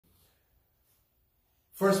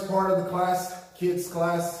First part of the class, kids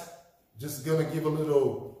class, just gonna give a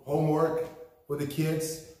little homework for the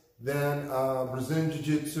kids, then Brazilian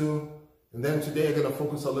Jiu-Jitsu, and then today I'm gonna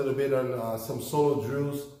focus a little bit on some solo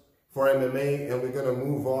drills for MMA, and we're gonna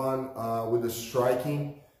move on with the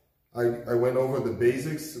striking. I went over the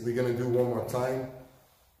basics. We're gonna do one more time.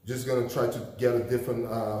 Just gonna try to get a different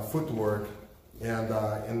footwork and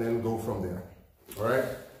then go from there. All right.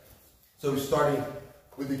 So we're starting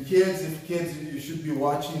with the kids. If kids, you should be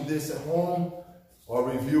watching this at home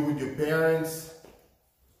or review with your parents.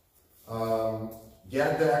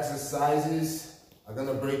 Get the exercises. I'm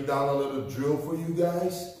gonna break down a little drill for you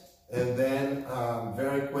guys, and then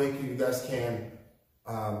very quick, you guys can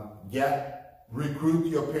recruit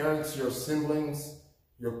your parents, your siblings,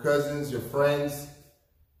 your cousins, your friends.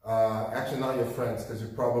 Actually not your friends, because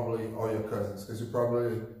you're probably, or your cousins, because you're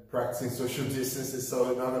probably practicing social distancing, so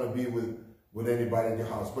you're not going to be with anybody in your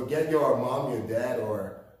house. But get your mom, your dad,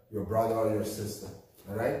 or your brother or your sister.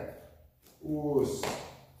 All right? Ooh.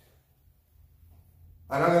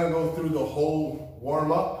 I'm not going to go through the whole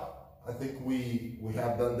warm-up. I think we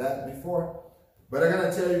have done that before. But I'm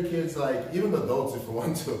going to tell you kids, like even adults, if you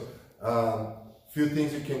want to, few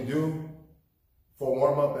things you can do for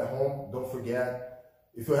warm-up at home. Don't forget,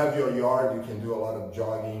 if you have your yard, you can do a lot of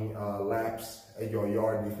jogging laps at your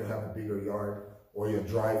yard if you have a bigger yard, or your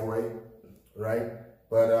driveway, right?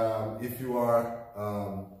 But if you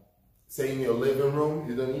are, say in your living room,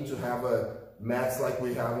 you don't need to have a mats like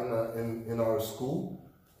we have in our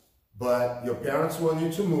school, but your parents want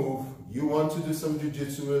you to move, you want to do some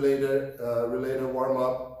jiu-jitsu related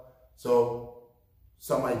warm-up, so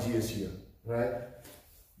some ideas here, right?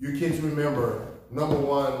 You kids remember, number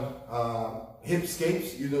one, hip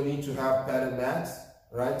escapes, you don't need to have padded mats,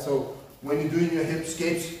 right? So when you're doing your hip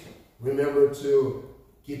escapes, remember to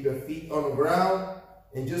keep your feet on the ground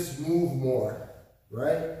and just move more,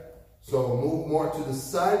 right? So move more to the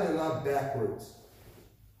side and not backwards.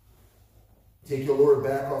 Take your lower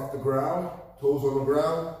back off the ground, toes on the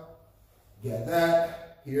ground, get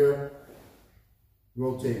that, here,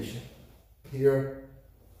 rotation, here,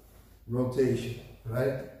 rotation,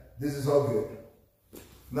 right? This is all good.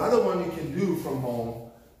 Another one you can do from home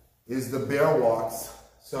is the bear walks.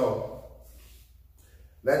 So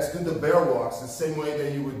let's do the bear walks the same way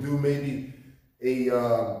that you would do maybe a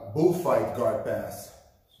bullfight guard pass.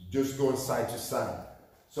 Just going side to side.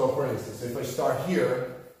 So for instance, if I start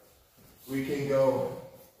here, we can go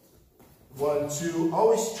 1, 2,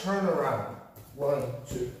 always turn around. 1,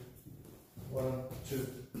 2, 1, 2,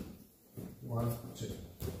 1, 2.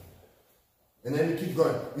 And then you keep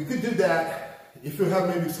going. You could do that. If you have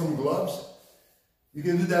maybe some gloves, you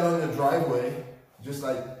can do that on the driveway, just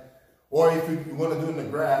like, or if you want to do it in the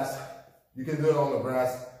grass, you can do it on the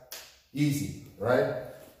grass, easy, right?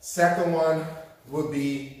 Second one would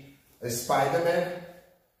be a Spider-Man,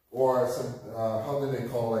 or some, how do they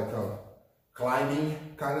call it, like climbing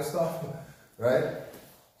kind of stuff, right?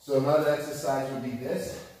 So another exercise would be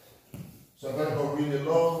this. So I'm going to go really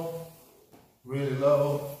low, really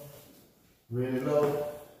low, really low,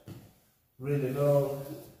 really low,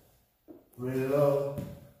 really low,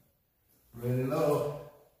 really low.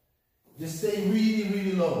 Just stay really,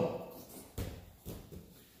 really low.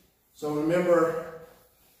 So remember,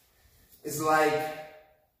 it's like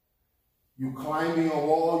you climbing a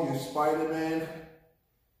wall, you Spider-Man,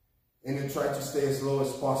 and you try to stay as low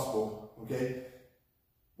as possible, okay?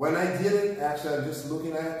 When I did it, actually, I'm just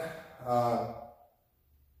looking at,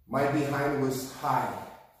 my behind was high.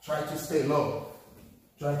 Try to stay low.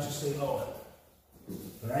 Try to stay low,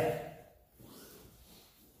 right?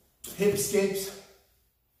 Hip escapes,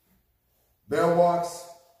 bear walks,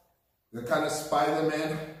 the kind of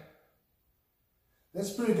Spider-Man.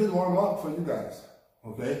 That's pretty good warm up for you guys,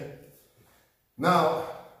 okay? Now,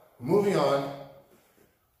 moving on,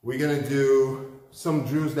 we're gonna do some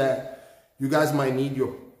drills that you guys might need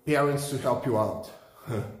your parents to help you out.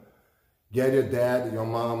 Get your dad, your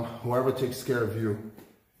mom, whoever takes care of you,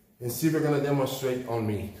 and see if you're gonna demonstrate on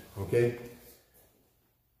me, okay?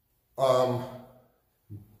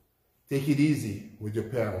 Take it easy with your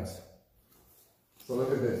parents. So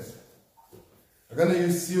look at this. I'm gonna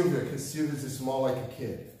use Sylvia, because Sylvia is small like a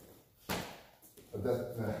kid. But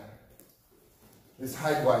that, it's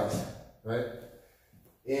height-wise, right?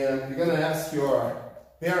 And you're gonna ask your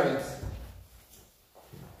parents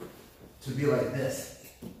to be like this.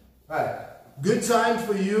 All right, good time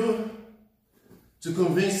for you to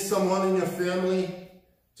convince someone in your family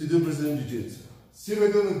to do Brazilian Jiu-Jitsu. See,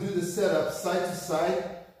 we're gonna do the setup side to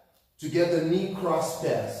side to get the knee cross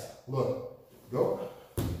pass. Look, go.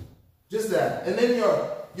 Just that. And then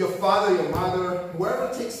your father, your mother,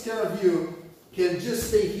 whoever takes care of you, can just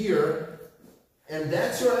stay here, and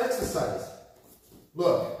that's your exercise.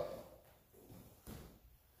 Look.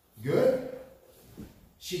 Good.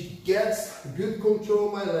 She gets good control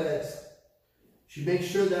of my legs. She makes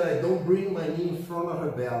sure that I don't bring my knee in front of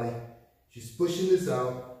her belly. She's pushing this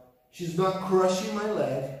out. She's not crushing my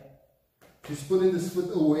leg. She's putting this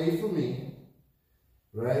foot away from me.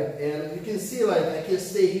 Right? And you can see, like, I can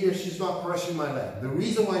stay here. She's not crushing my leg. The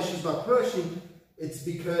reason why she's not crushing, it's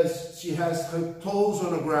because she has her toes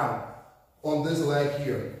on the ground on this leg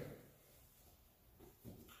here.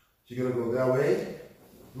 She's going to go that way.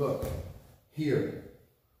 Look, here.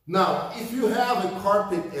 Now, if you have a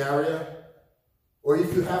carpet area, or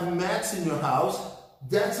if you have mats in your house,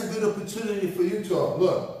 that's a good opportunity for you to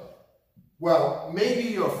look. Well, maybe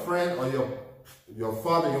your friend or your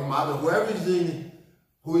father, your mother, whoever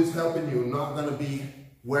who is helping you, not going to be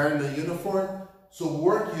wearing the uniform. So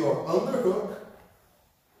work your underhook,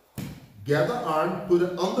 get the arm, put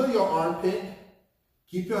it under your armpit,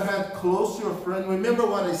 keep your hand close to your friend. Remember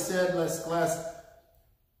what I said last class?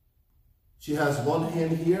 She has one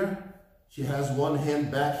hand here. She has one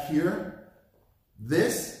hand back here.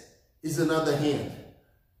 This is another hand.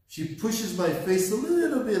 She pushes my face a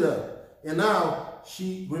little bit up. And now,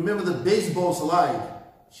 remember the baseball slide.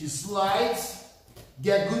 She slides,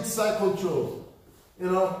 get good side control.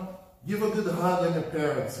 You know, give a good hug on your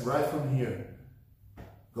parents right from here.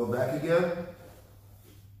 Go back again.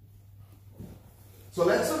 So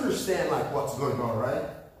let's understand like what's going on, right?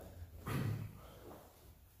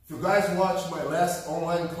 If you guys watched my last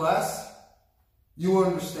online class, you will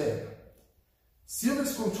understand.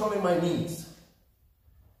 Silva's controlling my knees.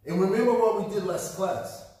 And remember what we did last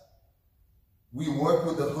class. We worked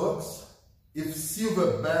with the hooks. If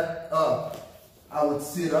Silva backed up, I would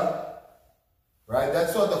sit up. Right?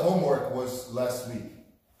 That's what the homework was last week.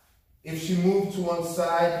 If she moved to one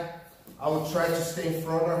side, I would try to stay in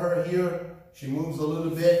front of her here. She moves a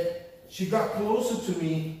little bit. She got closer to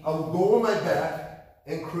me. I would go on my back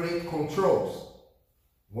and create controls.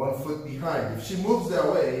 One foot behind. If she moves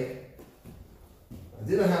that way, I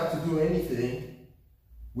didn't have to do anything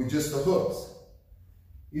with just the hooks.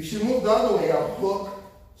 If she moved the other way, I'll hook.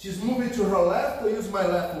 She's moving to her left, I use my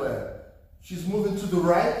left leg. She's moving to the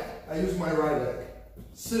right, I use my right leg.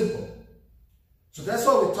 Simple. So that's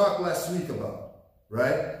what we talked last week about,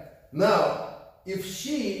 right? Now, if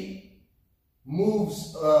she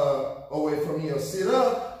moves away from me or sit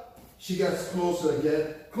up, she gets closer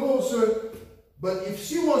again, closer. But if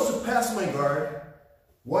she wants to pass my guard,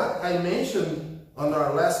 what I mentioned on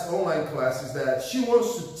our last online class is that she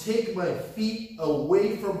wants to take my feet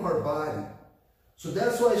away from her body. So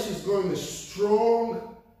that's why she's going a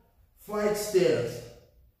strong fight stance.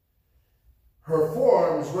 Her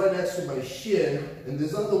forearm is right next to my shin, and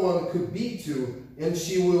this other one could be too, and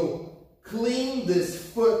she will clean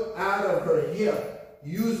this foot out of her hip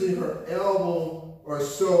using her elbow or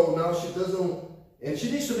so. Now she doesn't, and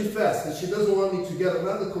she needs to be fast, and she doesn't want me to get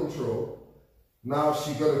another control. Now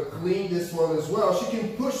she's gonna clean this one as well. She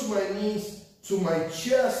can push my knees to my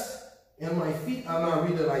chest, and my feet are not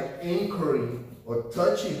really like anchoring or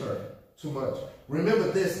touching her too much.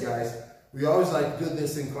 Remember this, guys. We always like do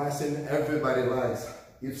this in class, and everybody likes.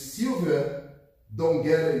 If Silvia don't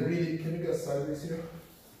get a really, can you get sideways here?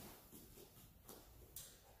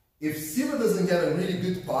 If Silvia doesn't get a really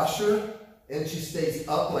good posture, and she stays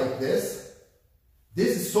up like this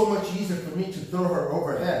is so much easier for me to throw her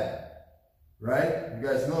overhead, right? You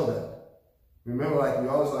guys know that. Remember, like we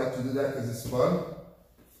always like to do that because it's fun.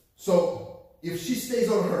 So if she stays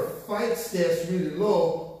on her fight stance really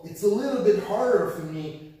low, it's a little bit harder for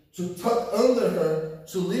me to tuck under her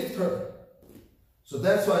to lift her. So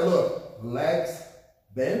that's why, look, legs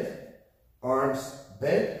bent, arms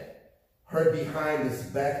bent, her behind is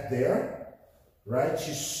back there. Right?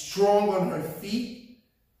 She's strong on her feet,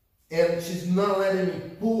 and she's not letting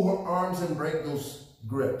me pull her arms and break those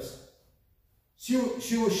grips. She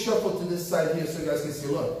will shuffle to this side here so you guys can see,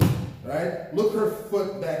 look, right? Look her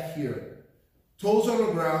foot back here. Toes on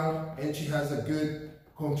the ground, and she has a good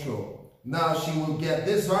control. Now she will get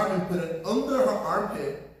this arm and put it under her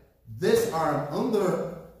armpit, this arm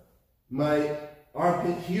under my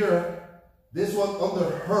armpit here, this one under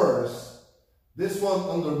hers, this one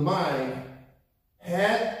under mine.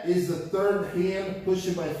 Head is the third hand,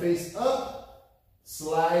 pushing my face up,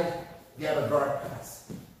 slide, get a guard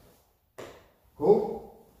pass.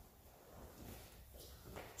 Cool?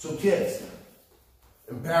 So kids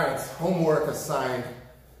and parents, homework assigned.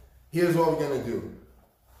 Here's what we're gonna do.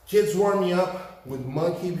 Kids warm me up with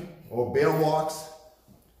monkey or bear walks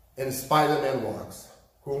and Spider-Man walks.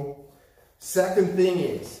 Cool? Second thing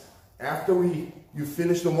is, after we you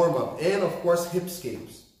finish the warm-up. And of course, hip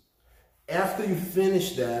escapes. After you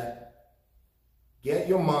finish that, get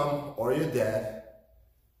your mom or your dad,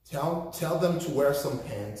 tell them to wear some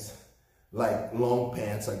pants, like long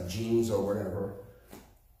pants, like jeans or whatever.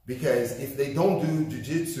 Because if they don't do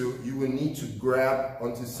jiu-jitsu, you will need to grab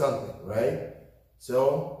onto something, right?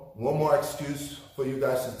 So one more excuse for you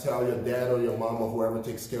guys to tell your dad or your mom or whoever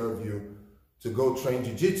takes care of you to go train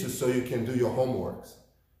jiu-jitsu so you can do your homeworks,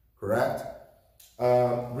 correct?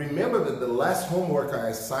 Remember that the last homework I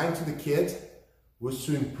assigned to the kids was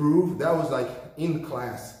to improve, that was like in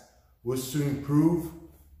class, was to improve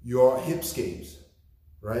your hip escapes,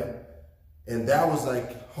 right? And that was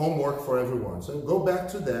like homework for everyone. So go back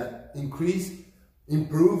to that,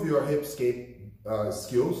 improve your hip escape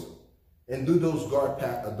skills, and do those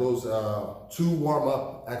two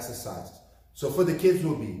warm-up exercises. So for the kids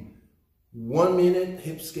will be 1 minute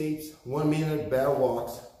hip escapes, 1 minute bear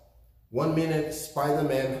walks, 1 minute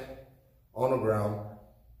Spider-Man on the ground.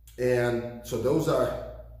 And so those are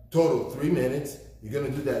total 3 minutes. You're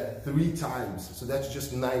gonna do that 3 times. So that's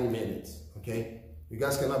just 9 minutes, okay? You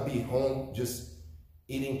guys cannot be home just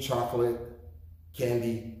eating chocolate,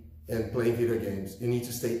 candy, and playing video games. You need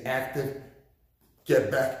to stay active, get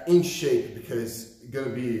back in shape, because it's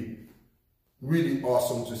gonna be really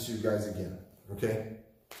awesome to see you guys again, okay?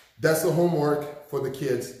 That's the homework for the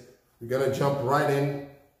kids. We're gonna jump right in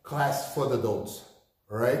class for the adults,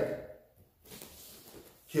 all right?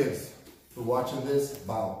 Kids, if you're watching this,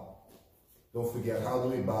 bow. Don't forget, how do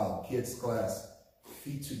we bow? Kids class.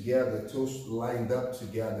 Feet together, toes lined up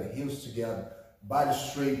together, heels together, body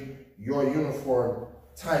straight, your uniform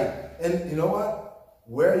tight. And you know what?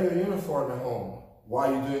 Wear your uniform at home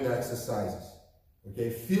while you're doing the exercises. Okay?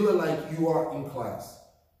 Feel it like you are in class.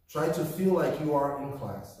 Try to feel like you are in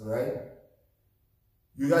class, all right?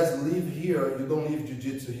 You guys leave here, you don't leave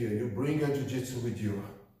jiu-jitsu here. You bring your jiu-jitsu with you.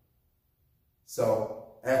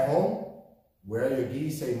 So, at home, wear your gi,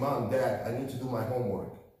 say, Mom, Dad, I need to do my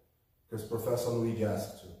homework. Because Professor Luigi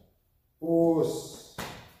asked to. All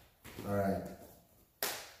right.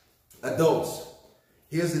 Adults,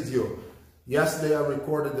 here's the deal. Yesterday I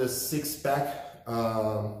recorded the 6-pack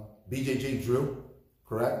BJJ drill,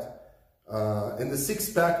 correct? In the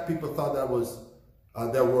 6-pack, people thought that was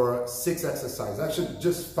there were 6 exercises. Actually,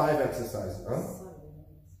 just 5 exercises. Huh?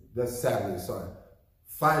 That's Saturday, sorry.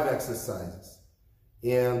 5 exercises.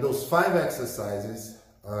 And those 5 exercises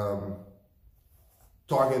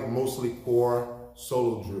target mostly core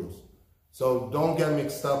solo drills. So don't get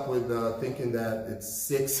mixed up with thinking that it's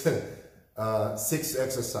 6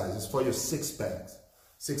 exercises for your 6-pack.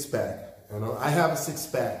 You know, I have a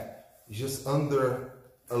 6-pack. It's just under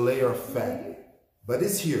a layer of fat, but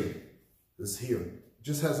it's here. It's here. It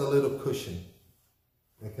just has a little cushion.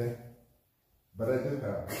 Okay, but I do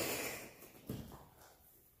have.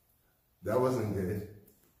 That wasn't good.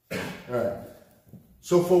 All right.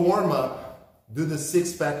 So for warm up, do the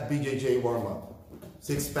 6-pack BJJ warm-up.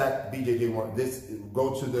 6-pack BJJ warm-up.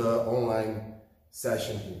 Go to the online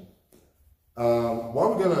session here.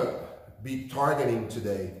 What we're gonna be targeting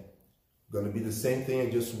today, gonna be the same thing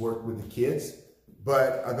and just work with the kids,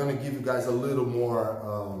 but I'm gonna give you guys a little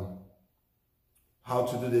more how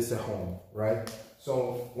to do this at home, right?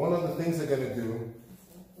 So one of the things I'm gonna do.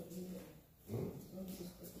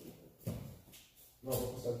 No,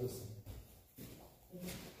 it's not this.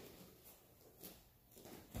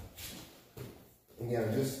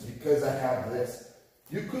 Again, just because I have this,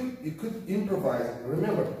 you could improvise.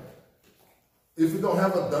 Remember, if you don't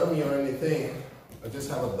have a dummy or anything, I just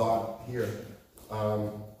have a dot here.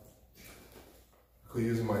 I could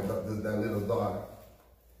use that little dot.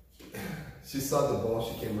 She saw the ball,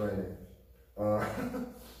 she came right in.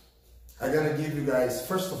 I'm gonna give you guys,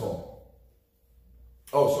 first of all,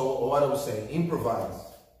 so what I was saying, improvise,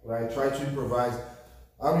 right? Try to improvise.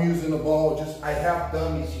 I'm using the ball, I have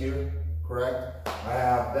dummies here, correct? I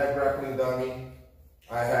have that grappling dummy.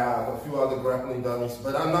 I have a few other grappling dummies,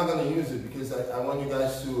 but I'm not gonna use it because I want you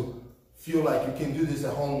guys to feel like you can do this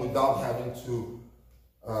at home without having to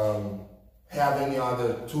have any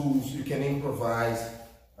other tools. You can improvise.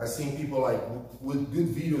 I've seen people like with good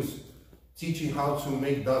videos teaching how to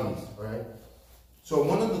make dummies, right? So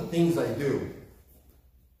one of the things I do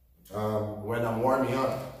when I'm warming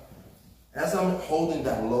up, as I'm holding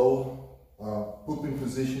that low pooping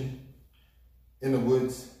position in the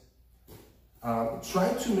woods,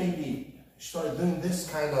 try to maybe start doing this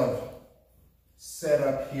kind of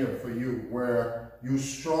setup here for you, where you're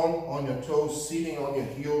strong on your toes, sitting on your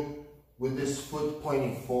heel with this foot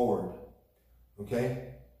pointing forward, okay?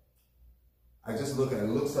 I just look at it,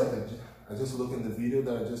 looks like I just look in the video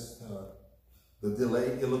that I just the delay,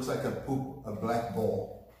 it looks like a black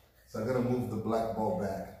ball. So I'm gonna move the black ball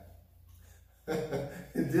back.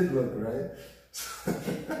 It did look, right?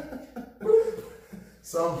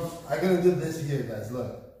 So I'm gonna do this here, guys,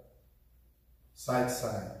 look. Side to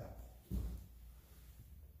side.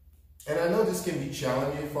 And I know this can be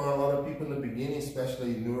challenging for a lot of people in the beginning,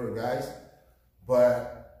 especially newer guys,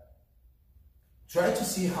 but try to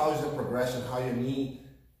see how is the progression, how your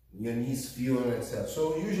knees feel and etc.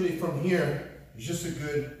 So usually from here, it's just a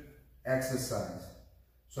good exercise.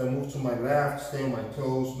 So I move to my left, stay on my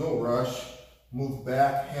toes, no rush, move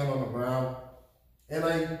back, hand on the ground. And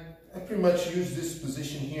I pretty much use this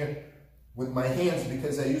position here with my hands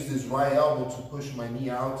because I use this right elbow to push my knee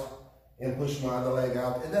out and push my other leg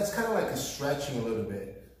out. And that's kind of like a stretching a little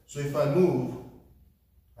bit. So if I move,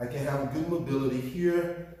 I can have good mobility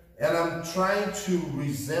here. And I'm trying to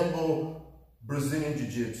resemble Brazilian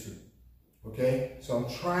Jiu-Jitsu, okay? So I'm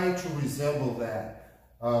trying to resemble that.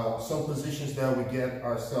 Some positions that we get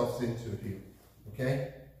ourselves into here,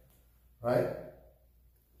 okay? Right?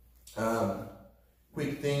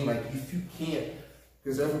 Quick thing, like if you can't,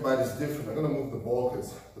 because everybody's different, I'm gonna move the ball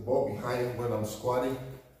because the ball behind when I'm squatting,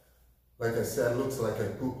 like I said, looks like I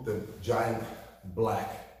pooped a giant black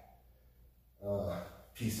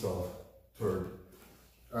piece of turd.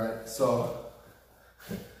 All right, so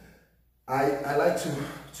I like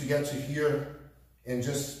to get to here and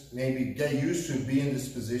just maybe get used to being in this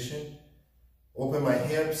position. Open my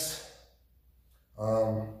hips.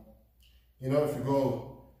 You know, if you go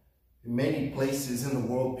in many places in the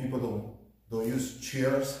world, people don't use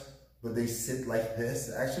chairs, but they sit like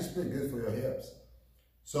this. Actually, it's pretty good for your hips.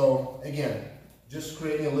 So again, just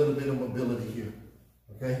creating a little bit of mobility here,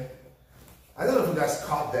 okay? I don't know if you guys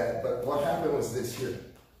caught that, but what happened was this here.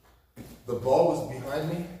 The ball was behind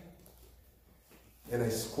me, and I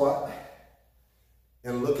squat,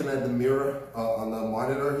 and looking at the mirror on the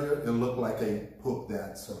monitor here, it looked like I pooped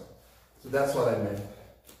that. So that's what I meant,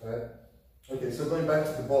 all right? Okay, so going back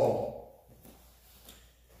to the ball,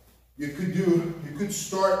 you could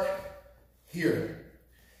start here.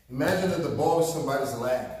 Imagine that the ball is somebody's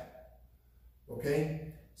leg,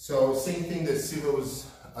 okay? So same thing that Silva was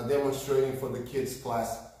demonstrating for the kids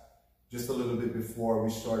class just a little bit before we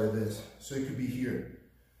started this. So it could be here.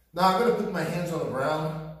 Now I'm gonna put my hands on the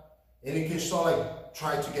ground and you can sort of like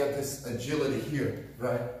try to get this agility here,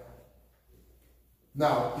 right?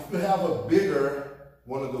 Now, if you have a bigger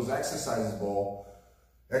one of those exercise balls,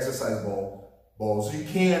 you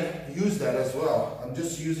can use that as well. I'm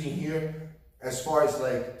just using here as far as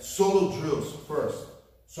like solo drills first.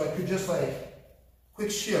 So I could just like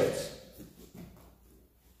quick shifts,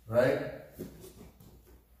 right?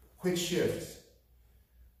 Quick shifts.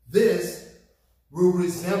 This will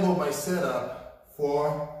resemble my setup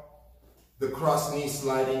for the cross knee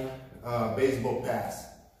sliding baseball pass.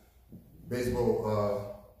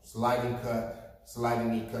 Baseball sliding cut,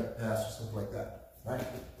 sliding knee cut pass or something like that, right?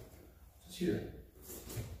 Just here,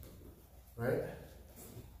 right?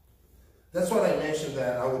 That's what I mentioned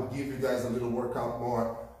that I would give you guys a little workout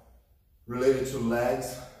more related to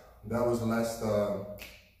legs. That was last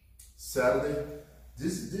Saturday.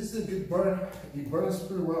 This is a good burn. It burns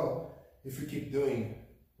pretty well if you keep doing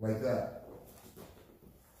like that,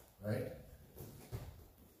 right?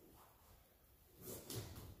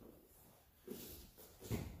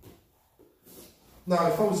 Now,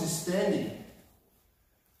 if I was standing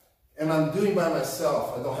and I'm doing by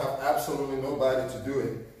myself, I don't have absolutely nobody to do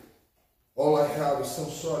it. All I have is some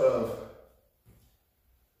sort of,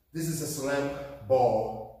 this is a slam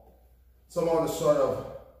ball, some other sort of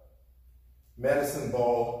medicine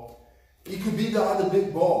ball. It could be the other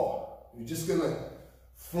big ball. You're just gonna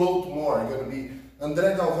float more. You're gonna be,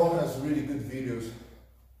 André Galvão has really good videos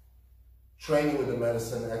training with the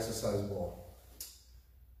medicine exercise ball.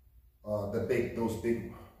 Those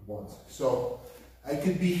big ones. So I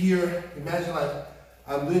could be here, imagine like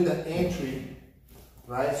I'm doing the entry,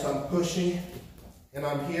 right? So I'm pushing and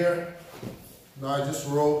I'm here. Now I just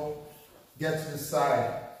roll, get to the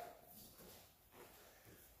side.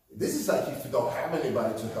 This is like if you don't have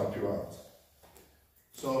anybody to help you out.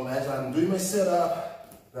 So imagine I'm doing my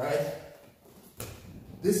setup, right?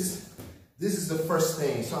 This is the first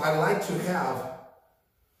thing. So I like to have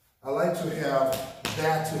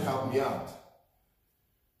that to help me out.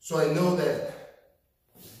 So I know that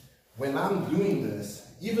when I'm doing this,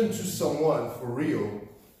 even to someone for real,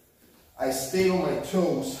 I stay on my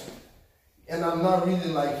toes and I'm not really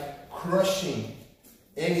like crushing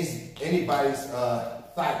anybody's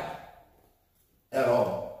thigh at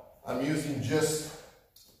all. I'm using just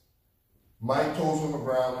my toes on the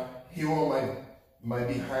ground, heel on my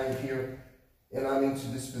behind here, and I'm into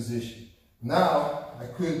this position. Now I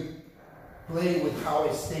could play with how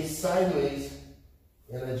I stay sideways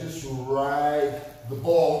and I just ride the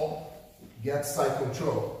ball, get side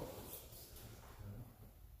control.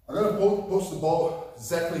 I'm gonna post the ball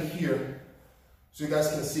exactly here so you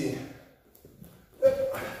guys can see.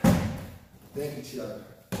 Thank you, Tiago.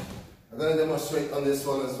 I'm gonna demonstrate on this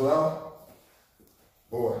one as well.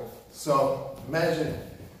 So imagine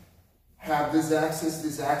have this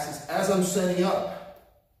axis as I'm setting up.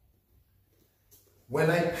 When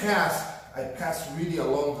I pass really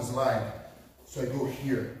along this line. So I go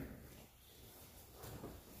here.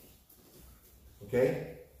 Okay?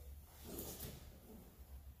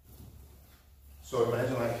 So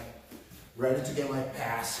imagine like ready to get my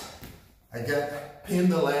pass. I get pin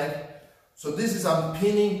the leg. So this is I'm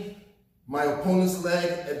pinning my opponent's leg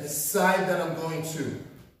at the side that I'm going to.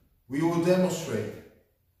 We will demonstrate.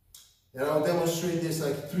 And I'll demonstrate this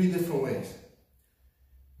like 3 different ways.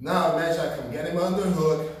 Now imagine I can get him under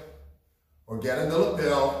hook, or get in the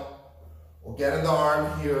lapel, or get in the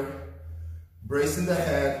arm here, bracing the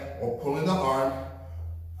head, or pulling the arm.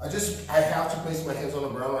 I have to place my hands on the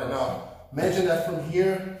ground right now. Imagine that from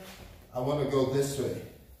here, I want to go this way.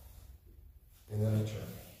 And then I turn.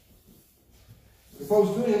 If I was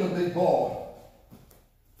doing a big ball,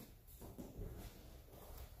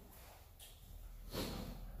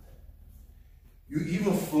 you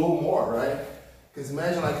even flow more, right? Because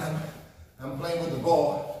imagine like I'm playing with the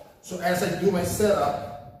ball. So as I do my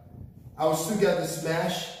setup, I will still get the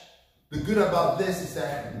smash. The good about this is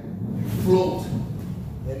that you float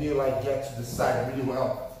and you like get to the side really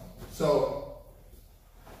well. So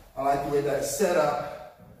I like the way that it's set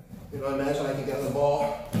up. You know, imagine I can get the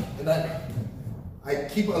ball and I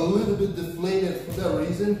keep a little bit deflated for that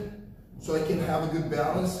reason, so I can have a good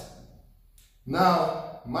balance.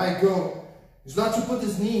 Now, my goal is not to put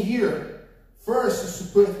this knee here. First is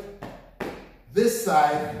to put this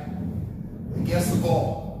side against the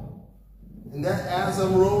ball. And that as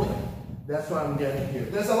I'm rolling, that's what I'm getting here.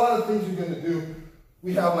 There's a lot of things you're gonna do.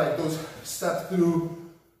 We have like those step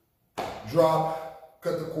through, drop,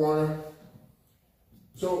 cut the corner.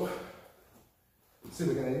 So, let's see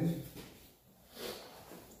what we're gonna use.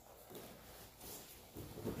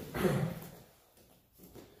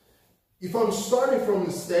 If I'm starting from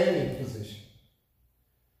the standing position,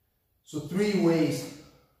 so 3 ways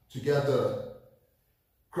to get the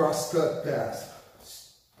cross-cut pass.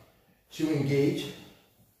 To engage,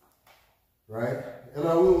 right? And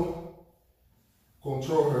I will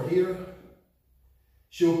control her here.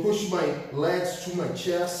 She will push my legs to my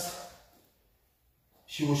chest.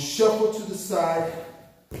 She will shuffle to the side,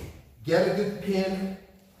 get a good pin,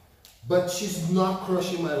 but she's not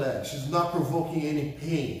crushing my leg. She's not provoking any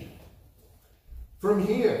pain. From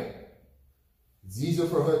here, it's easier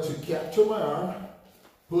for her to capture my arm,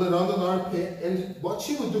 pull it under the armpit, and what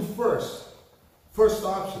she will do first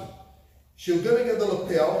option, she's gonna get the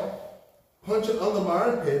lapel, punch it under my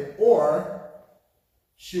armpit, or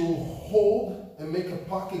she will hold and make a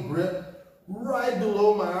pocket grip right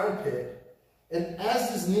below my armpit. And as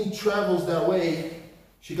this knee travels that way,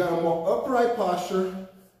 she got a more upright posture.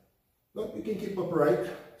 Look, you can keep upright.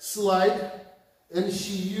 Slide, and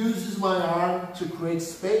she uses my arm to create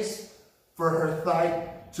space for her thigh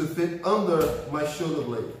to fit under my shoulder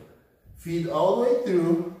blade. Feed all the way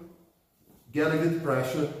through, get a good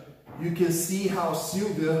pressure. You can see how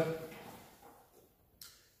Sylvia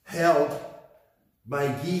held my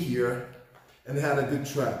gi here and had a good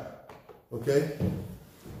trap, okay?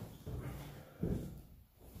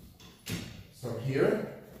 So here,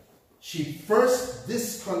 she first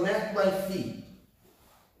disconnect my feet,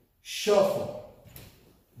 shuffle,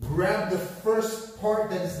 grab the first part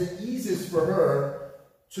that is the easiest for her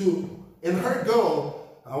to, in her go,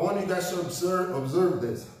 I want you guys to observe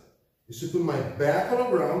this, is to put my back on the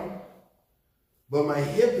ground, but my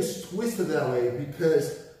hip is twisted that way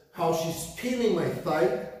because how she's pinning my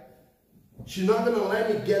thigh, she's not gonna let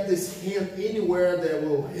me get this hand anywhere that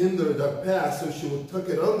will hinder the pass, so she will tuck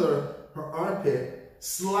it under her armpit,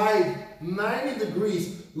 slide 90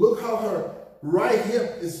 degrees. Look how her right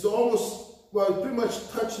hip is almost, well, pretty much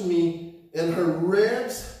touching me in her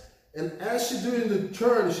ribs, and as she's doing the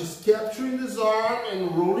turn, she's capturing this arm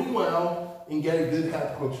and rolling well and getting good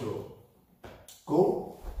head control.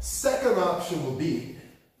 Cool? Second option will be,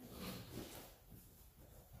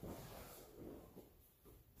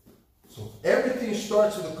 so everything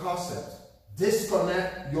starts with the concept.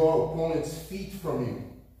 Disconnect your opponent's feet from you.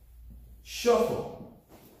 Shuffle.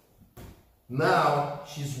 Now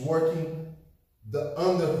she's working the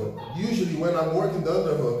underhook. Usually when I'm working the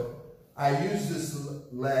underhook, I use this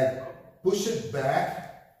leg, push it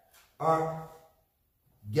back,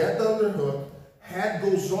 get the underhook, head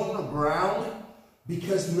goes on the ground,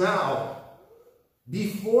 because now,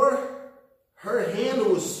 before her hand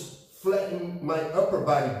was flattening my upper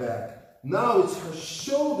body back, now it's her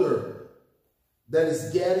shoulder that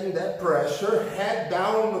is getting that pressure, head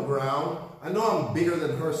down on the ground. I know I'm bigger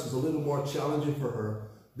than her, so it's a little more challenging for her.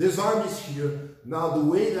 This arm is here. Now the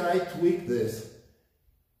way that I tweak this,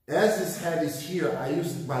 as this head is here, I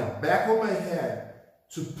use my back of my head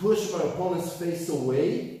to push my opponent's face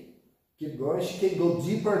away. Keep going. She can go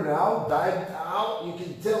deeper now, dive out. You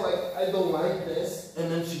can tell, like, I don't like this.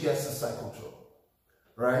 And then she gets the side control.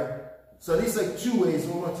 Right? So these are 2 ways.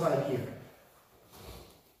 One more time here.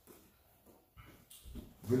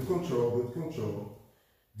 Good control, good control.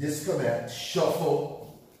 Disconnect,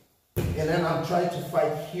 shuffle. And then I'm trying to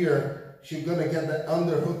fight here. She's going to get the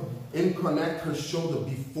underhook and connect her shoulder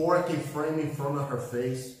before I can frame in front of her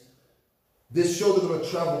face. This shoulder is going to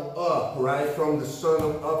travel up, right, from the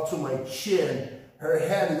sternum up to my chin. Her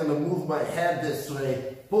head is going to move my head this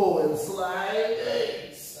way. Pull and slide.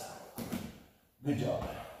 Good job.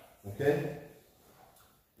 Okay?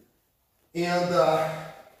 And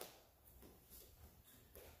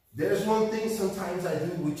there's one thing sometimes I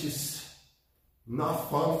do which is not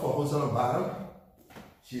fun for who's on the bottom.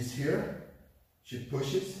 She's here. She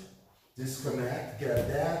pushes. Disconnect. Get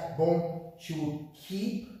that. Boom. She will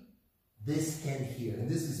keep this hand here, and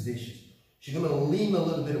this is vicious. She's gonna lean a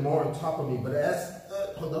little bit more on top of me, but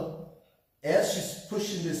hold on, as she's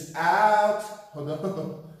pushing this out, hold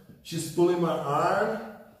on, she's pulling my arm,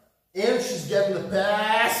 and she's getting the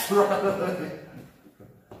pass right.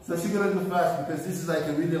 So she's gonna do fast, because this is like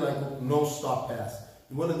a really like no stop pass.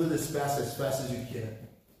 You wanna do this pass as fast as you can.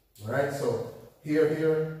 All right, so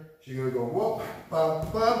here, she's gonna go whoop,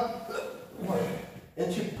 bump, bump,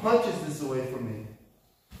 and she punches this away from me.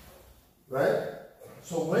 Right?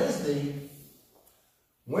 So Wednesday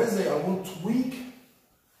I will tweak,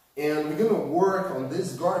 and we're gonna work on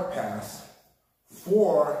this guard pass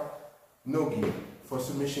for no gi, for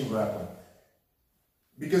submission grappling.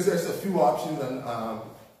 Because there's a few options, and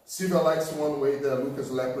Silvia likes one way that Lucas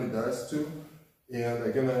Lepre does too, and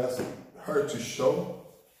I'm gonna ask her to show.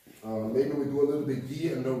 Maybe we do a little bit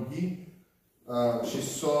gi and no gi. She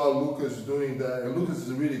saw Lucas doing that, and Lucas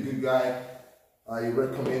is a really good guy. I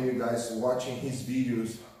recommend you guys watching his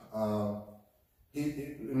videos.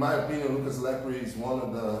 In my opinion, Lucas Lepre is one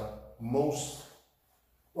of the most,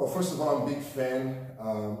 well, first of all, I'm a big fan.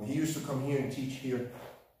 He used to come here and teach here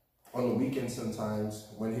on the weekends sometimes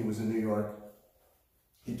when he was in New York.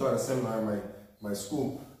 He taught a seminar at my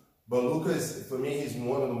school. But Lucas, for me, he's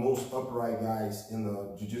one of the most upright guys in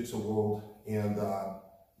the Jiu-Jitsu world, and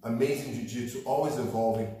amazing Jiu-Jitsu, always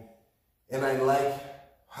evolving. And I like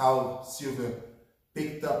how Silvia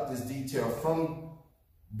picked up this detail from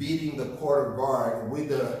beating the quarter guard with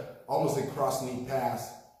the almost a cross knee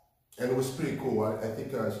pass, and it was pretty cool. I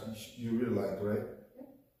think you really liked it, right?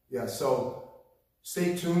 Yeah, so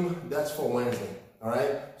stay tuned. That's for Wednesday. All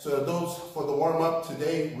right. So those for the warm up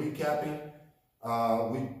today, recapping.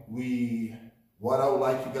 What I would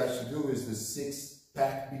like you guys to do is the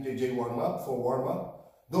 6-pack BJJ warm up for warm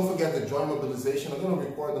up. Don't forget the joint mobilization. I'm going to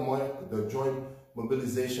record the joint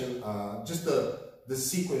mobilization, just the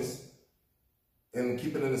sequence, and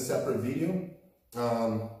keep it in a separate video.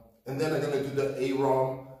 And then I'm going to do the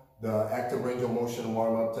AROM, the active range of motion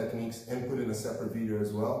warm-up techniques, and put in a separate video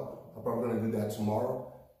as well. I'm probably going to do that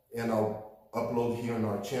tomorrow, and I'll upload here on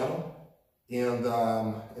our channel. And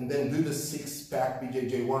then do the 6-pack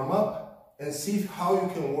BJJ warm-up and see how you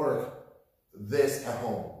can work this at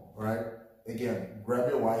home, all right? Again, grab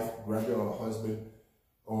your wife, grab your husband,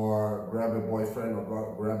 or grab your boyfriend,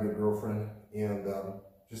 or grab your girlfriend, and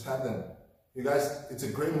just have them. You guys, it's a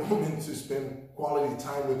great moment to spend quality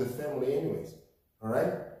time with the family anyways, all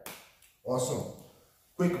right? Awesome.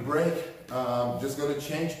 Quick break. Just gonna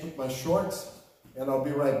change, put my shorts, and I'll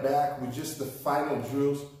be right back with just the final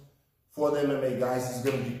drills for the MMA guys. It's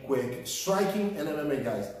gonna be quick. Striking and MMA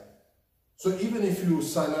guys. So even if you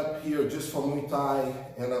sign up here just for Muay Thai,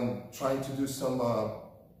 and I'm trying to do some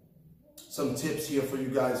tips here for you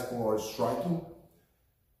guys for striking,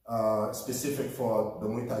 specific for the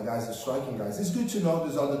Muay Thai guys and striking guys, it's good to know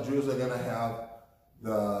there's other drills are gonna have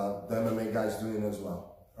the MMA guys doing as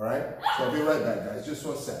well. All right? So I'll be right back, guys. Just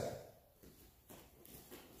 1 second.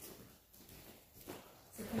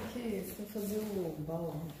 Você tem que fazer o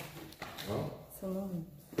ball. Não? Seu nome?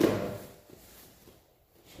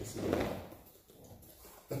 Esqueci do nome.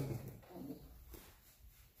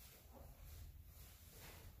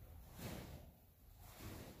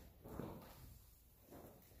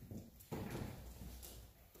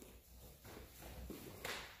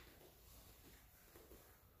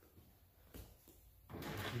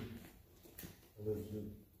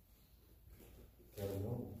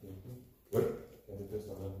 Oi?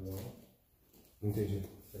 Entendi.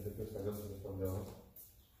 É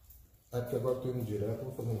porque agora eu tô indo direto, eu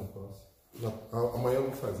vou fazer na próxima. Amanhã eu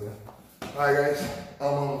vou fazer. Alright guys,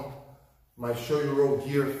 I'm on my shoyu roll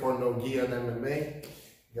gear for no gi and MMA.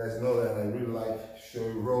 You guys know that I really like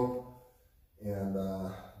shoyu roll, and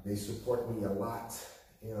they support me a lot,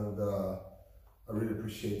 and I really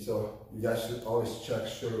appreciate it. So you guys should always check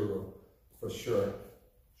shoyu roll for sure,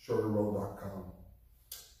 shoyuroll.com.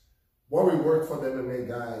 What we worked for the MMA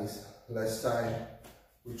guys last time,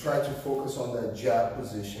 we tried to focus on that jab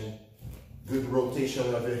position, good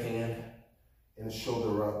rotation of your hand and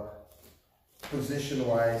shoulder up. Position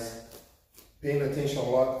wise, paying attention a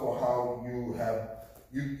lot for how you have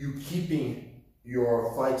you keeping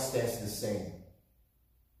your fight stance the same,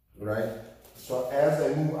 right? So as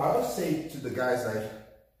I move, I would say to the guys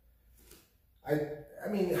I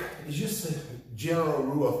mean it's just a general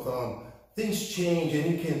rule of thumb. Things change,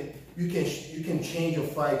 and you can change your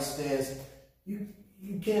fight stance. You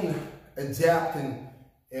can adapt and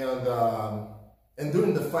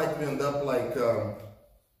during the fight we end up like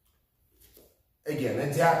again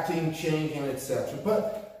adapting, changing, etc.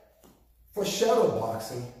 But for shadow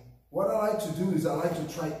boxing, what I like to do is I like to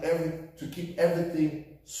try to keep everything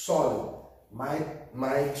solid.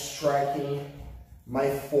 My striking, my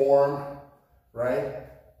form, right?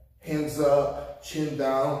 Hands up, chin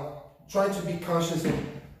down. Try to be conscious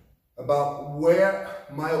about where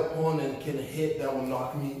my opponent can hit that will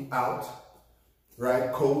knock me out,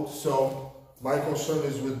 right? Cold. So my concern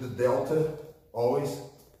is with the delta, always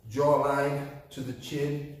jawline to the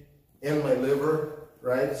chin and my liver,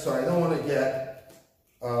 right? So I don't want to get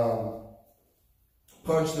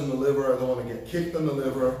punched in the liver. I don't want to get kicked in the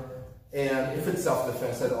liver. And if it's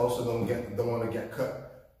self-defense, I also don't want to get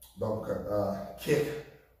kick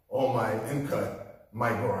on my and cut my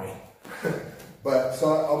groin. But so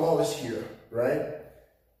I'm always here, right?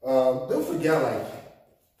 Don't forget, like,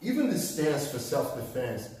 even the stance for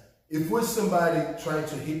self-defense, if we're somebody trying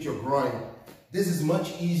to hit your groin, this is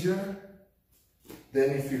much easier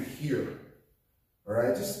than if you're here, all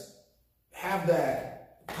right? Just have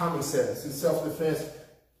that common sense. In self-defense,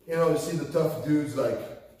 you know, you see the tough dudes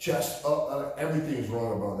like chest up, everything is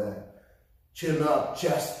wrong about that. Chin up,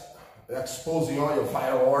 chest, exposing all your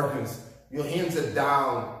vital organs. Your hands are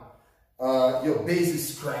down. Your base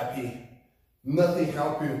is scrappy. Nothing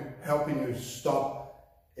helping you stop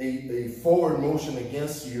a forward motion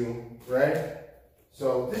against you, right?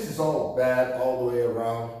 So this is all bad all the way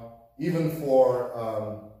around, even for,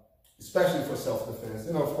 especially for self-defense,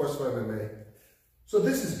 and of course for MMA. So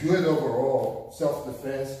this is good overall,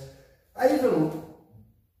 self-defense. I even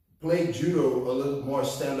play judo a little more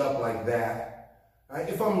stand-up like that.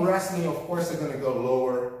 If I'm wrestling, of course I'm gonna go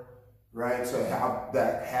lower, right? So I have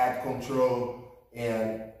that head control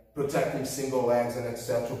and protecting single legs and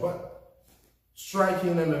etc. But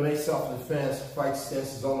striking, MMA, self-defense, fight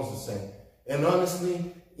stance is almost the same. And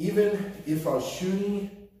honestly, even if I'm shooting,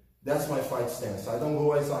 that's my fight stance. I don't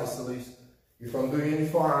go as isolees. If I'm doing any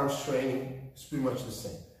firearms training, it's pretty much the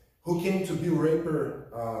same. Who came to Bill Raper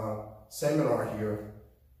seminar here,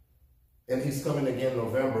 and he's coming again in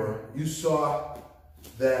November, you saw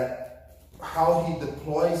that how he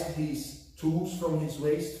deploys his tools from his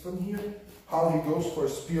waist from here, how he goes for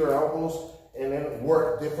spear elbows and then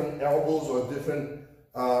work different elbows or different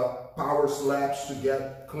power slaps to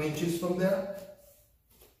get clinches from there.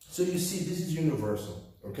 So you see, this is universal,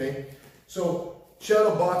 okay? So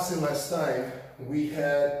shadow boxing last time,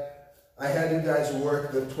 I had you guys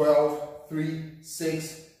work the 12, 3,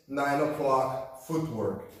 6, 9 o'clock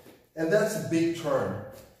footwork. And that's a big turn.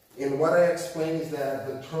 And what I explained is that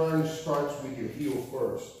the turn starts with your heel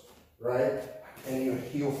first, right? And your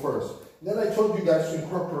heel first. Then I told you guys to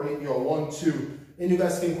incorporate your 1, 2, and you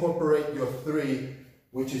guys can incorporate your 3,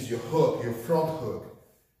 which is your hook, your front hook.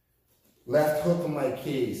 Left hook in my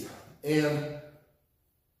case. And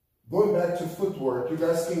going back to footwork, you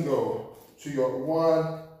guys can go to your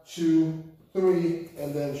 1, 2, 3,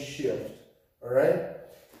 and then shift, all right?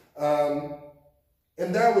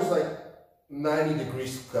 And that was like 90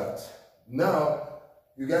 degrees cut. Now,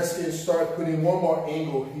 you guys can start putting one more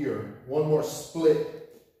angle here, one more split,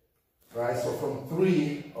 right? So from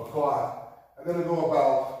 3 o'clock, I'm gonna go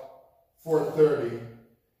about 4:30,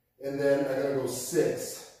 and then I'm gonna go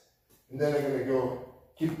 6, and then I'm gonna go,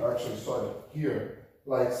 here,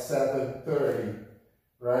 like 7:30,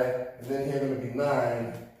 right? And then here gonna be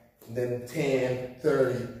 9, and then 10,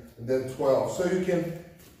 30, and then 12. So you can,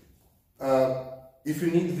 if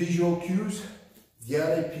you need visual cues,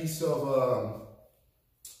 get a piece of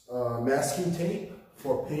masking tape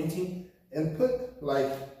for painting and put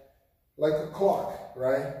like a clock,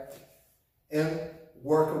 right? And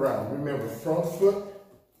work around. Remember, front foot.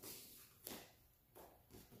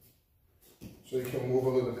 So you can move a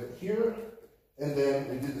little bit here. And then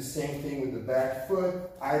we do the same thing with the back foot,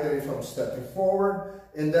 either if I'm stepping forward.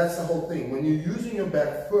 And that's the whole thing. When you're using your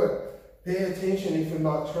back foot, pay attention if you're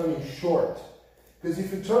not turning short. Because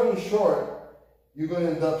if you're turning short, you're going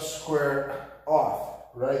to end up square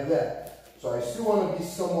off, right there. So I still want to be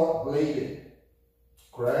somewhat bladed,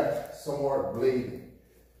 correct? Somewhat bladed.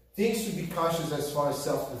 Things to be cautious as far as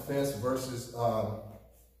self-defense versus MMA,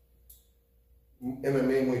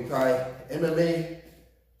 Muay Thai. MMA,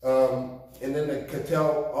 and then the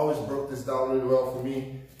Cattell always broke this down really well for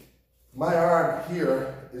me. My arm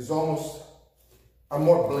here is almost, I'm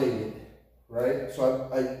more bladed, right? So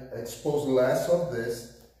I expose less of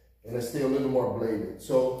this and I stay a little more bladed.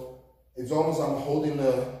 So it's almost I'm holding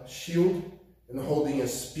a shield and holding a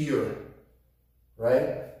spear,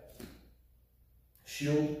 right?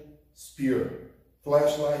 Shield, spear,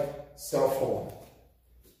 flashlight, cell phone.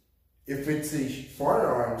 If it's a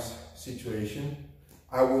firearms situation,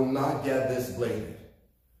 I will not get this bladed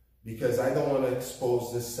because I don't want to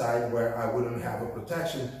expose this side where I wouldn't have a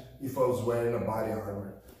protection if I was wearing a body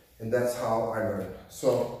armor. And that's how I learned.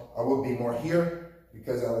 So I would be more here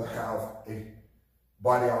because I would have a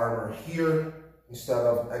body armor here instead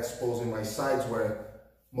of exposing my sides where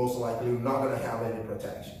most likely I'm not going to have any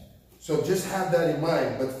protection. So just have that in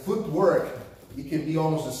mind. But footwork, it can be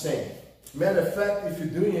almost the same. Matter of fact, if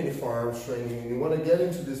you're doing any firearms training and you want to get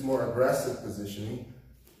into this more aggressive positioning,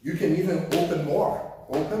 you can even open more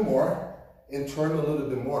and turn a little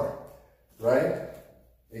bit more, right?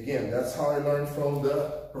 Again, that's how I learned from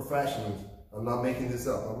the professionals. I'm not making this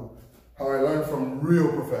up. How I learned from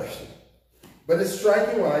real professionals. But it's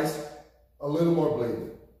striking-wise, a little more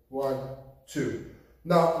bladed. 1, 2.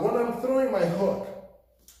 Now, when I'm throwing my hook,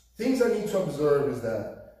 things I need to observe is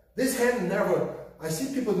that this hand never, I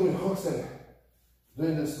see people doing hooks and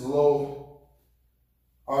doing this low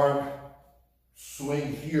arm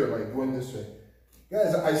swing here, like going this way.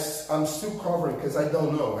 Guys, I'm still covering because I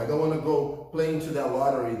don't know. I don't want to go play into that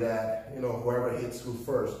lottery that, you know, whoever hits who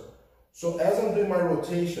first. So as I'm doing my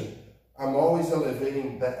rotation, I'm always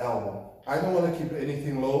elevating that elbow. I don't want to keep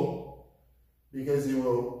anything low because it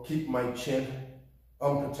will keep my chin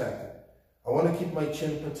unprotected. I want to keep my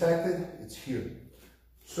chin protected. It's here.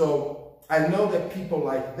 So I know that people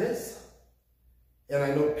like this, and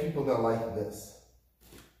I know people that like this.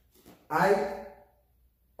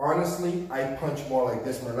 Honestly, I punch more like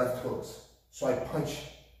this, my left hooks. So I punch,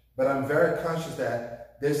 but I'm very conscious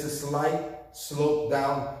that there's a slight slope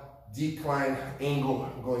down, decline angle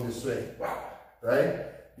going this way,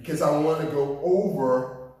 right? Because I want to go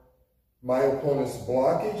over my opponent's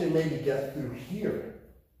blockage and maybe get through here,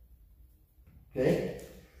 okay?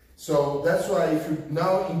 So that's why if you're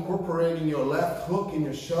now incorporating your left hook in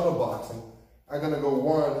your shuttle boxing, I'm gonna go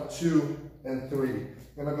 1, 2, and 3.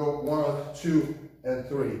 I'm gonna go 1, 2, and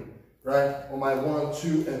 3, right? On my 1,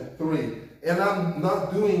 2, and 3. And I'm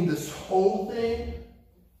not doing this whole thing.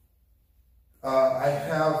 I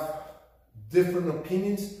have different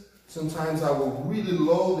opinions. Sometimes I will really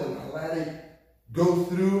load and let it go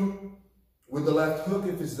through with the left hook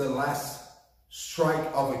if it's the last strike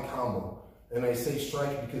of a combo. And I say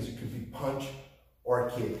strike because it could be punch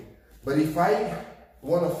or kick. But if I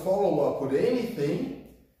want to follow up with anything,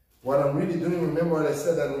 what I'm really doing, remember what I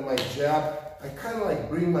said that with my jab, I kind of like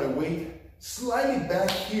bring my weight slightly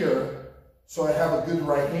back here so I have a good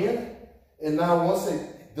right hand. And now once I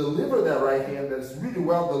deliver that right hand that is really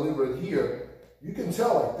well delivered here, you can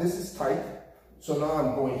tell like this is tight. So now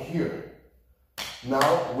I'm going here.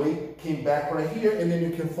 Now weight came back right here, and then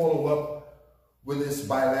you can follow up with this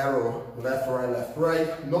bilateral left,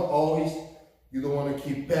 right. Not always. You don't want to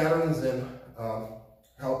keep patterns and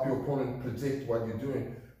help your opponent predict what you're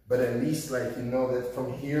doing. But at least like you know that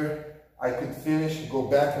from here, I could finish, go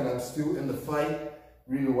back, and I'm still in the fight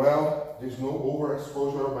really well. There's no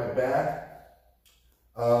overexposure of my back.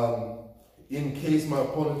 In case my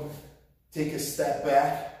opponent take a step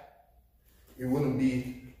back, it wouldn't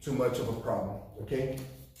be too much of a problem, okay?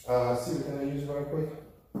 See, can I use it very quick?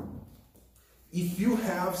 If you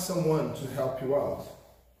have someone to help you out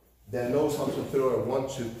that knows how to throw a 1,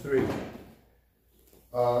 2, 3,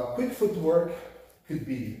 quick footwork could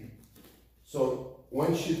be, so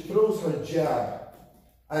when she throws her jab,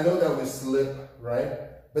 I know that we slip, right?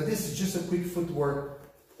 But this is just a quick footwork.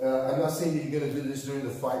 I'm not saying that you're gonna do this during the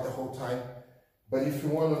fight the whole time, but if you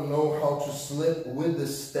want to know how to slip with the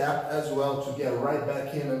step as well to get right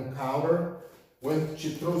back in and counter, when she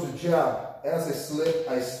throws a jab, as I slip,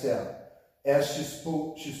 I step. as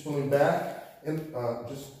she's pulling back, and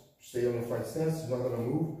just stay on the fight stance, she's not gonna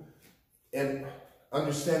move. And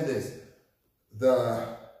understand this,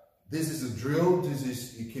 this is a drill,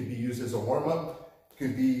 it can be used as a warm-up,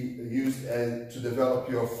 could be used to develop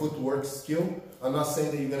your footwork skill. I'm not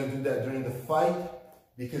saying that you're gonna do that during the fight,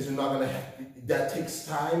 because you're not gonna, that takes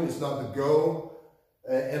time, it's not the go,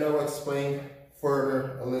 and I'll explain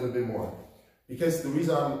further a little bit more. Because the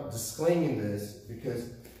reason I'm disclaiming this, because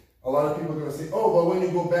a lot of people are gonna say, oh, but when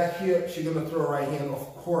you go back here, she's gonna throw a right hand.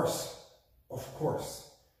 Of course.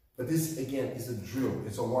 But this, again, is a drill,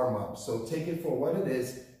 it's a warm-up. So take it for what it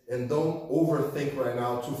is, and don't overthink right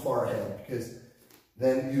now too far ahead, because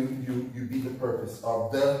then you beat the purpose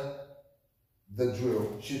of the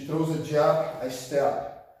drill. She throws a jab, I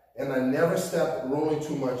step, and I never step rolling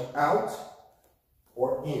too much out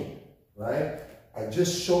or in, right? I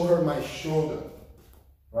just show her my shoulder,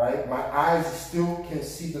 right? My eyes still can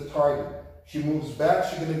see the target. She moves back,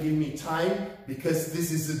 she's gonna give me time, because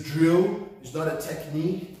this is a drill, it's not a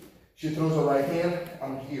technique. She throws a right hand,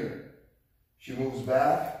 I'm here. She moves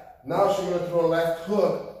back. Now she's gonna throw a left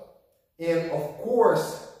hook, and of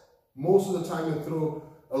course, most of the time we throw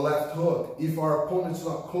a left hook. If our opponent's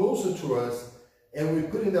not closer to us, and we're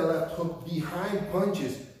putting that left hook behind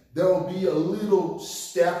punches, there will be a little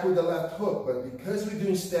step with the left hook. But because we're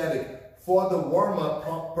doing static for the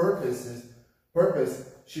warm-up purpose,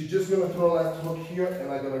 she's just gonna throw a left hook here,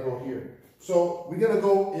 and I'm gonna go here. So we're gonna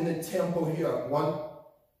go in a tempo here. 1,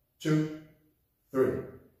 2, 3.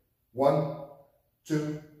 1,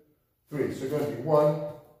 2, 3. So it's gonna be 1,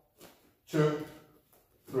 2,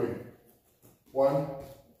 3. 1.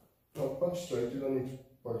 No, punch straight. You don't need to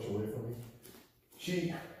punch away from me.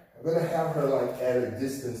 I'm gonna have her like at a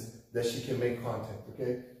distance that she can make contact.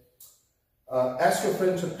 Okay. Ask your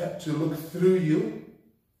friend to look through you,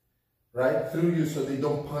 right? Through you, so they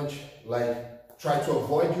don't punch, like try to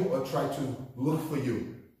avoid you or try to look for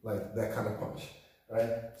you, like that kind of punch, right?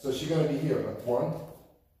 So she's gonna be here, like 1,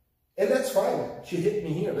 and that's fine. She hit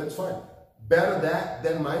me here, that's fine. Better that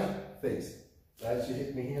than my face, right? She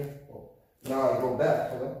hit me here. Oh. Now I go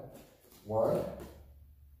back, hold on. 1,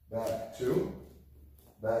 back 2,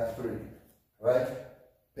 back 3, right?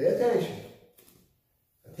 Pay attention.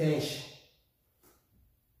 Attention.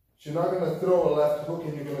 She's not gonna throw a left hook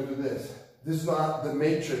and you're gonna do this. This is not the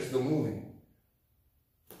Matrix, the movie.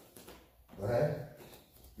 Right?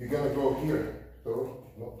 You're gonna go here. Throw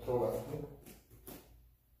left hook.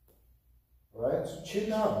 Right? So chin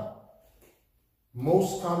down.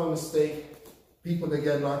 Most common mistake, people that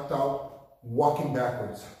get knocked out, walking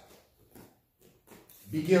backwards.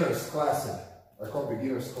 Beginners classic. I call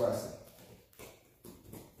beginners classic.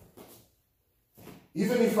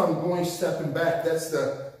 Even if I'm going stepping back, that's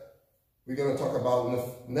we're going to talk about in the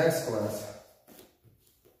next class.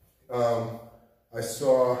 I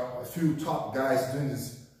saw a few top guys doing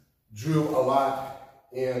this drill a lot,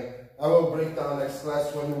 and I will break down next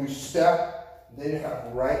class when we step, then you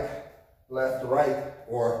have right, left, right,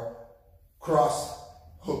 or cross,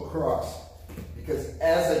 hook, cross. Because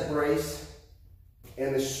as I brace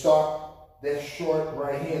and I stop that short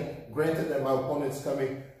right hand, granted that my opponent's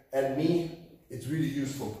coming at me, it's really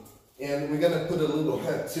useful. And we're gonna put a little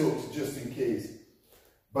head tilt just in case.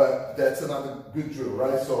 But that's another good drill,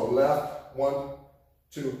 right? So left, 1,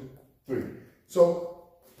 2, 3. So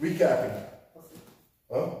recapping.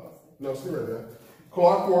 Huh? No, stay right there.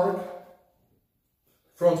 Clockwork,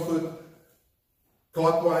 front foot,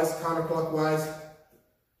 clockwise, counterclockwise,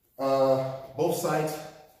 both sides.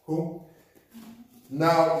 Cool.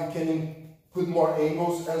 Now you can put more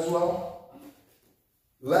angles as well.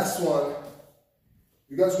 Last one.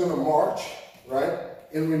 You guys are gonna march, right?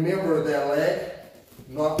 And remember that leg,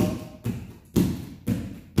 not,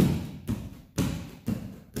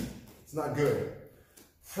 it's not good.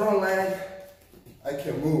 Front leg, I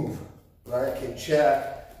can move, right? I can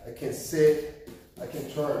check, I can sit, I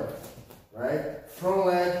can turn, right? Front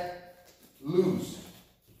leg, loose,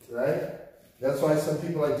 right? That's why some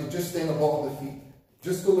people like to just stay on the ball of the feet,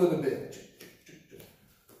 just a little bit.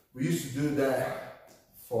 We used to do that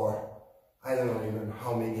for I don't know even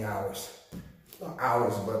how many hours. Not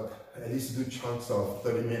hours, but I used to do chunks of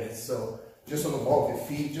 30 minutes. So just on the ball of your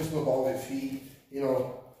feet, just on the ball of your feet, you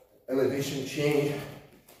know, elevation change,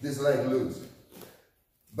 this leg loose.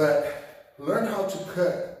 But learn how to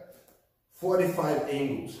cut 45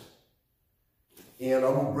 angles. And I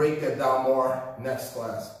will break that down more next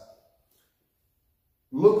class.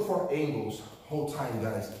 Look for angles whole time,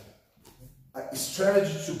 guys. A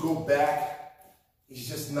strategy to go back it's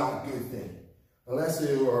just not a good thing. Unless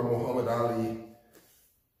you are Muhammad Ali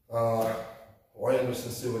or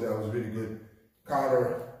Anderson Silva, that was really good.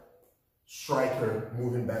 Counter, striker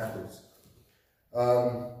moving backwards.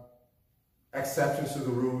 Exceptions to the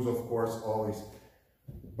rules, of course, always.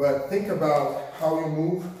 But think about how you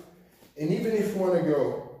move. And even if you want to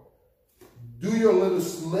go, do your little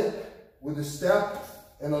slip with a step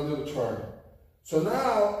and a little turn. So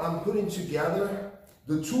now I'm putting together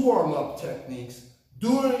the two warm-up techniques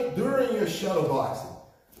during your shadow boxing.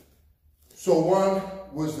 So one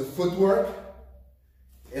was the footwork.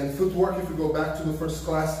 And footwork, if you go back to the first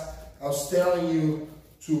class, I was telling you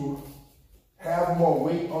to have more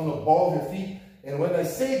weight on the ball of your feet. And when I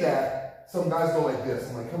say that, some guys go like this.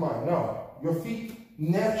 I'm like, come on, no. Your feet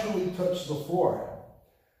naturally touch the floor.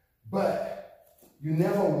 But you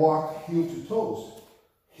never walk heel to toes.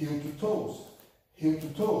 Heel to toes. Heel to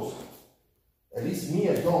toes. At least me,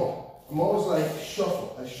 I don't. I'm always like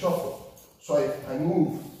shuffle. I shuffle. So I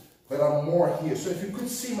move, but I'm more here. So if you could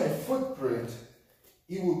see my footprint,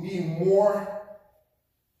 it would be more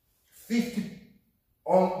 50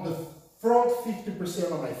 on the front,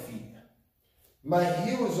 50% of my feet. My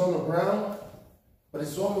heel is on the ground, but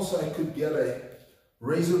it's almost like I could get a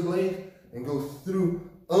razor blade and go through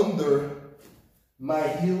under my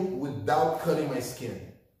heel without cutting my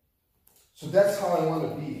skin. So that's how I want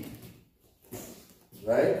to be,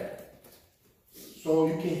 right? So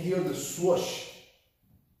you can hear the swoosh,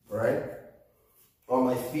 right? On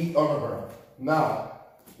my feet on the ground. Now,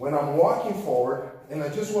 when I'm walking forward and I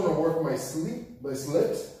just want to work my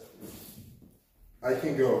slips, I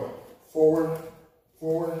can go forward,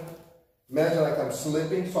 forward. Imagine like I'm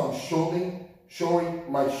slipping, so I'm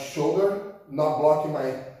showing my shoulder, not blocking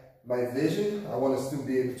my vision. I want to still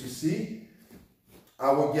be able to see.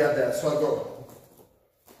 I will get that. So I go,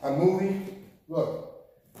 I'm moving, look,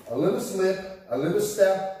 a little slip, a little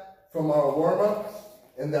step from our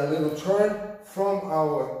warm-up, and that little turn from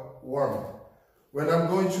our warm-up. When I'm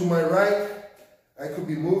going to my right, I could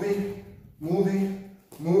be moving, moving,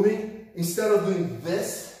 moving. Instead of doing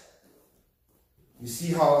this, you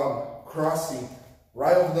see how I'm crossing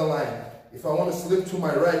right over the line. If I want to slip to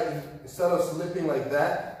my right, instead of slipping like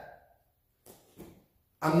that,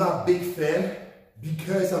 I'm not a big fan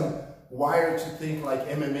because I'm wired to think like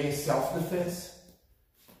MMA self-defense,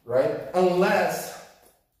 right? Unless,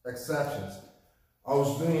 exceptions. I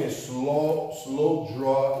was doing a slow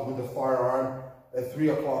draw with the firearm at 3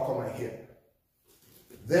 o'clock on my hip.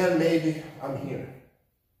 Then maybe I'm here,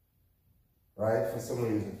 right? For some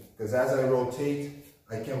reason. Because as I rotate,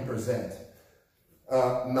 I can present.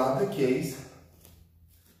 Not the case.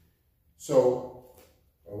 So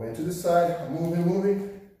I went to the side, I'm moving,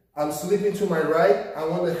 moving. I'm slipping to my right. I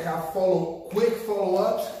want to have quick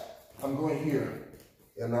follow-ups. I'm going here.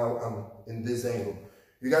 And now I'm in this angle.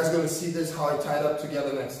 You guys are going to see this, how I tie it up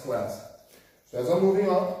together next class. So as I'm moving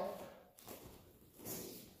on,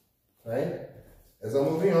 right? As I'm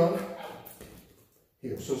moving on,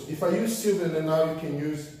 here. So if I use silver, then now you can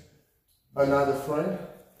use another friend.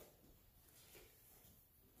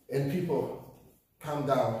 And people, calm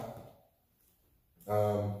down.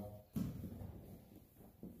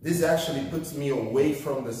 This actually puts me away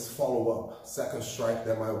from this follow-up, second strike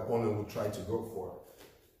that my opponent will try to go for.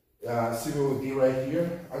 Silver will be right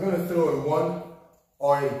here. I'm going to throw a 1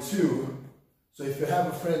 or a 2. So if you have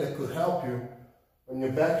a friend that could help you in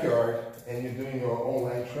your backyard and you're doing your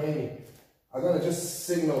online training, I'm going to just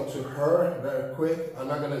signal to her very quick. I'm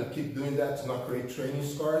not going to keep doing that to not create training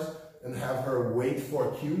scars and have her wait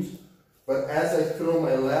for cues. But as I throw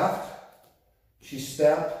my left, she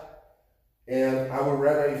stepped, and I would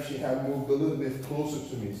rather if she had moved a little bit closer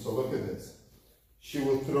to me. So look at this. She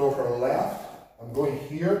will throw her left. I'm going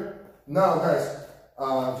here. Now, guys,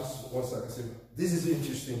 just 1 second. This is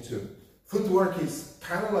interesting too. Footwork is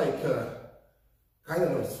kind of like,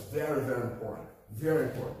 it's very, very important. Very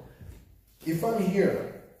important. If I'm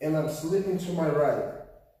here and I'm slipping to my right,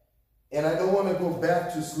 and I don't want to go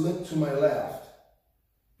back to slip to my left,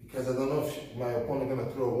 because I don't know if my opponent is going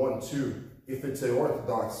to throw 1, 2, if it's an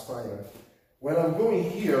orthodox fighter. When I'm going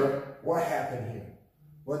here, what happened here?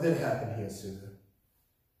 What did happen here, Susan?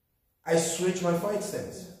 I switch my fight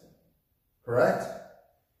stance, correct?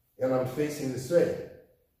 And I'm facing this way.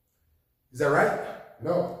 Is that right?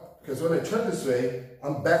 No, because when I turn this way,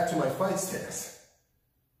 I'm back to my fight stance.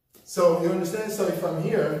 So you understand? So if I'm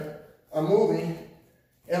here, I'm moving,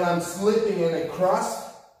 and I'm slipping and I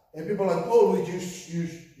cross, and people are like, oh,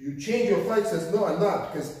 you change your fight stance. No, I'm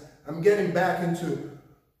not, because I'm getting back into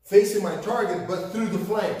facing my target, but through the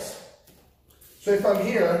flanks. So if I'm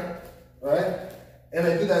here, right, and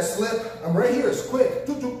I do that slip, I'm right here, it's quick,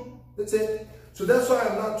 that's it. So that's why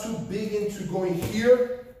I'm not too big into going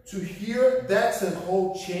here to here. That's a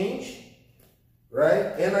whole change,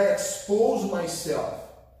 right? And I expose myself.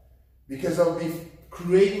 because I'll be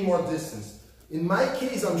creating more distance. In my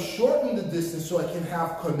case, I'm shortening the distance so I can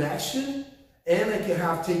have connection and I can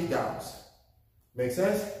have takedowns. Make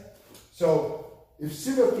sense? So if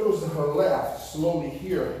Silvia throws her left slowly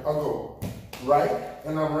here, I'll go right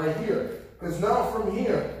and I'm right here. Because now from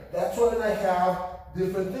here, that's when I have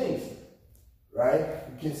different things, right?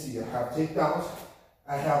 You can see I have takedowns,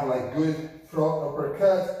 I have like good front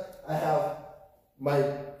uppercuts, I have my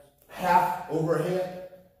half overhand,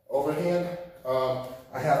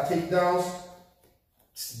 I have takedowns,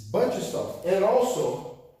 bunch of stuff. And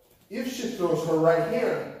also, if she throws her right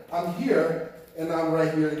hand, I'm here and I'm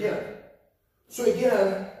right here again. So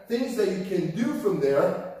again, things that you can do from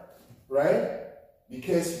there, right?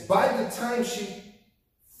 Because by the time she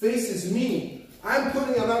faces me, I'm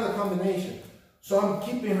putting another combination. So I'm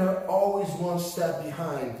keeping her always one step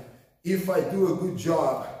behind if I do a good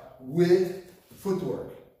job with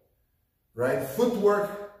footwork, right?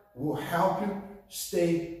 Footwork will help you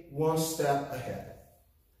stay one step ahead.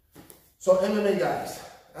 So MMA guys,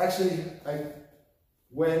 actually I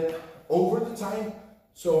went over the time,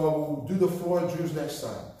 so I will do the floor drills next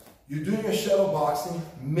time. You're doing a shadow boxing,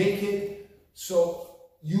 make it so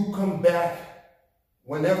you come back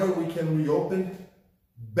whenever we can reopen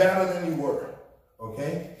better than you were,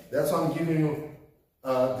 okay? That's why I'm giving you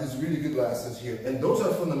these really good lessons here. And those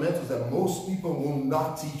are fundamentals that most people will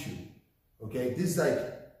not teach you, okay? This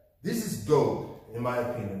is gold, in my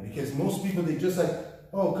opinion, because most people, they just like,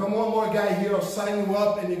 oh, come one more guy here, I'll sign you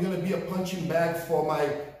up and you're gonna be a punching bag for my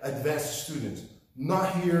advanced students.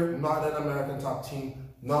 Not here, not at American Top Team,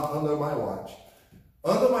 not under my watch.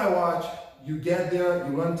 Under my watch, you get there,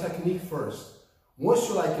 you learn technique first. Once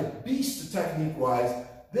you're like a beast technique-wise,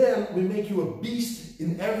 then we make you a beast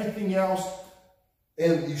in everything else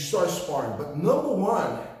and you start sparring. But number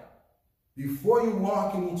one, before you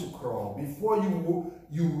walk, you need to crawl. Before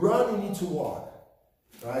you run, you need to walk.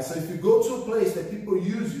 All right? So if you go to a place that people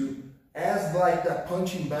use you as like that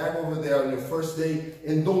punching bag over there on your first day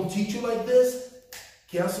and don't teach you like this,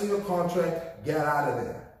 cancel your contract, get out of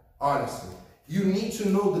there. Honestly, you need to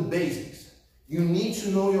know the basics. You need to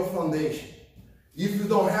know your foundation. If you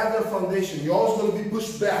don't have that foundation, you're always going to be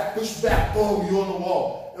pushed back, boom, you're on the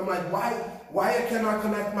wall. I'm like, why I cannot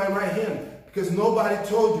connect my right hand? Because nobody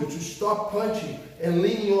told you to stop punching and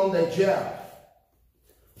leaning on that jab.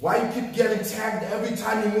 Why you keep getting tagged every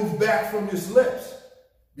time you move back from your slips?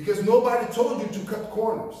 Because nobody told you to cut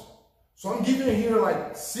corners. So I'm giving you here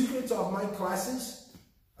like secrets of my classes.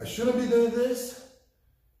 I shouldn't be doing this.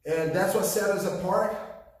 And that's what set us apart.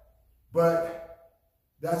 But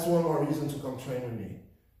that's one more reason to come train with me.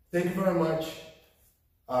 Thank you very much.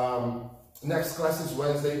 Next class is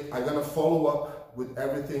Wednesday. I'm gonna follow up with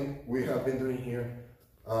everything we have been doing here.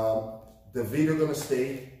 The video gonna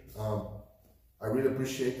stay. I really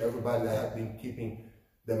appreciate everybody that have been keeping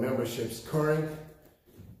the memberships current.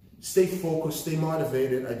 Stay focused, stay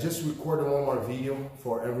motivated. I just recorded one more video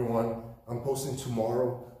for everyone. I'm posting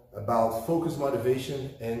tomorrow about focus,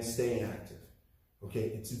 motivation, and staying active.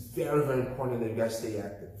 Okay, it's very, very important that you guys stay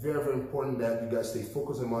active. Very, very important that you guys stay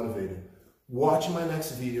focused and motivated. Watch my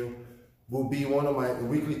next video. Will be one of my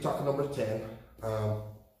weekly talk number 10.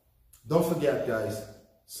 Don't forget, guys,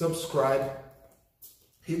 subscribe,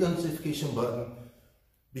 hit the notification button,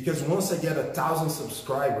 because once I get 1,000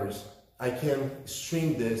 subscribers, I can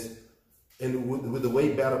stream this and with a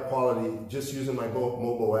way better quality, just using my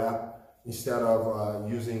mobile app instead of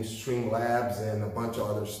using Streamlabs and a bunch of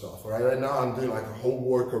other stuff. Right now I'm doing like a whole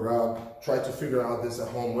workaround, try to figure out this at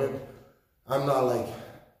home with. I'm not like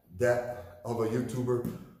that of a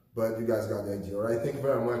YouTuber, but you guys got the idea. All right, thank you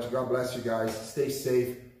very much. God bless you guys. Stay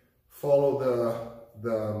safe. Follow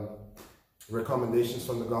the recommendations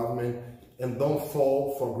from the government, and don't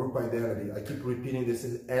fall for group identity. I keep repeating this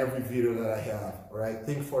in every video that I have. All right,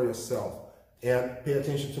 think for yourself and pay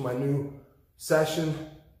attention to my new session,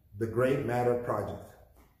 The Great Matter Project.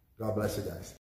 God bless you guys.